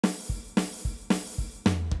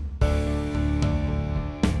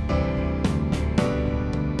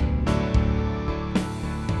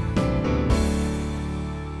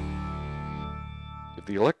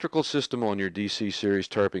the electrical system on your DC-Series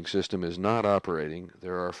Tarping System is not operating,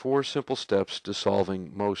 there are 4 simple steps to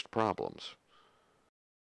solving most problems.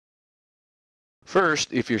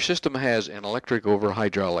 First, if your system has an electric over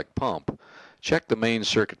hydraulic pump, check the main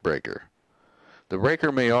circuit breaker. The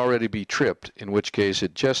breaker may already be tripped, in which case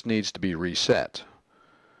it just needs to be reset.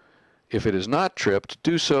 If it is not tripped,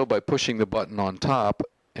 do so by pushing the button on top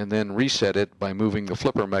and then reset it by moving the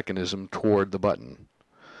flipper mechanism toward the button.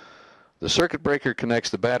 The circuit breaker connects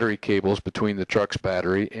the battery cables between the truck's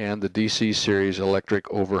battery and the DC-Series electric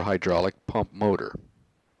over hydraulic pump motor.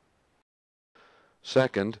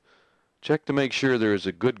 Second, check to make sure there is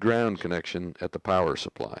a good ground connection at the power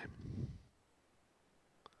supply.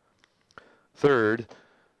 Third,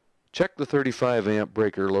 check the 35 amp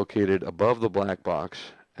breaker located above the black box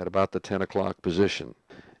at about the 10 o'clock position.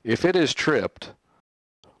 If it is tripped,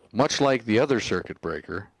 much like the other circuit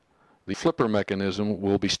breaker, the flipper mechanism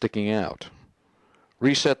will be sticking out.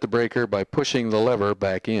 Reset the breaker by pushing the lever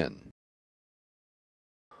back in.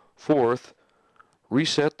 Fourth,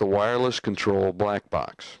 reset the wireless control black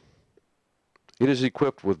box. It is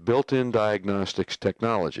equipped with built-in diagnostics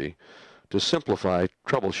technology to simplify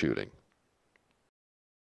troubleshooting.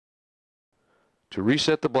 To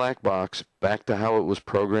reset the black box back to how it was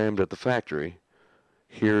programmed at the factory,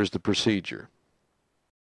 here's the procedure.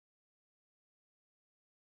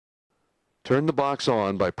 Turn the box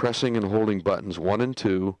on by pressing and holding buttons 1 and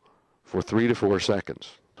 2 for 3 to 4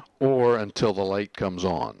 seconds, or until the light comes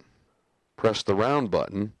on. Press the round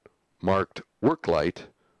button, marked Work Light,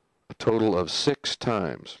 a total of 6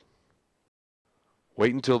 times.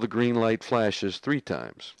 Wait until the green light flashes 3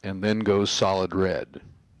 times, and then goes solid red.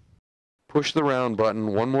 Push the round button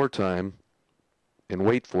 1 more time, and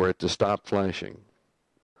wait for it to stop flashing.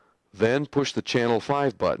 Then push the Channel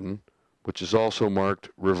 5 button, which is also marked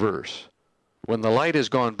Reverse. When the light has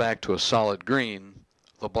gone back to a solid green,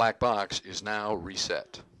 the black box is now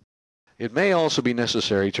reset. It may also be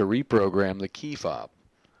necessary to reprogram the key fob.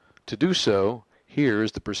 To do so, here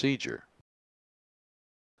is the procedure.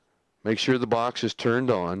 Make sure the box is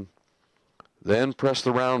turned on, then press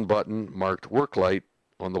the round button marked Work Light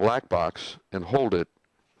on the black box and hold it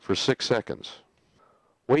for 6 seconds.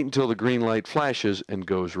 Wait until the green light flashes and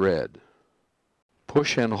goes red.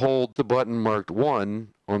 Push and hold the button marked 1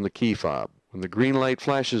 on the key fob. When the green light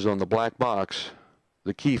flashes on the black box,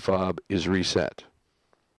 the key fob is reset.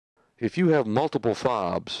 If you have multiple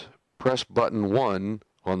fobs, press button 1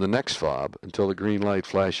 on the next fob until the green light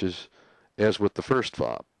flashes, as with the first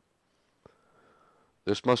fob.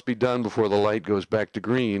 This must be done before the light goes back to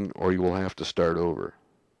green, or you will have to start over.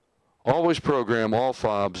 Always program all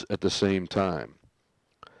fobs at the same time.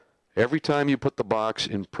 Every time you put the box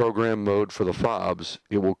in program mode for the fobs,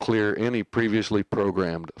 it will clear any previously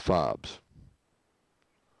programmed fobs.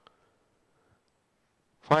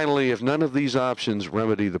 Finally, if none of these options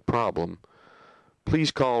remedy the problem,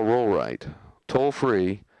 please call Roll-Rite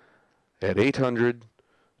toll-free at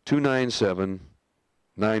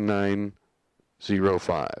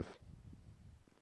 800-297-9905.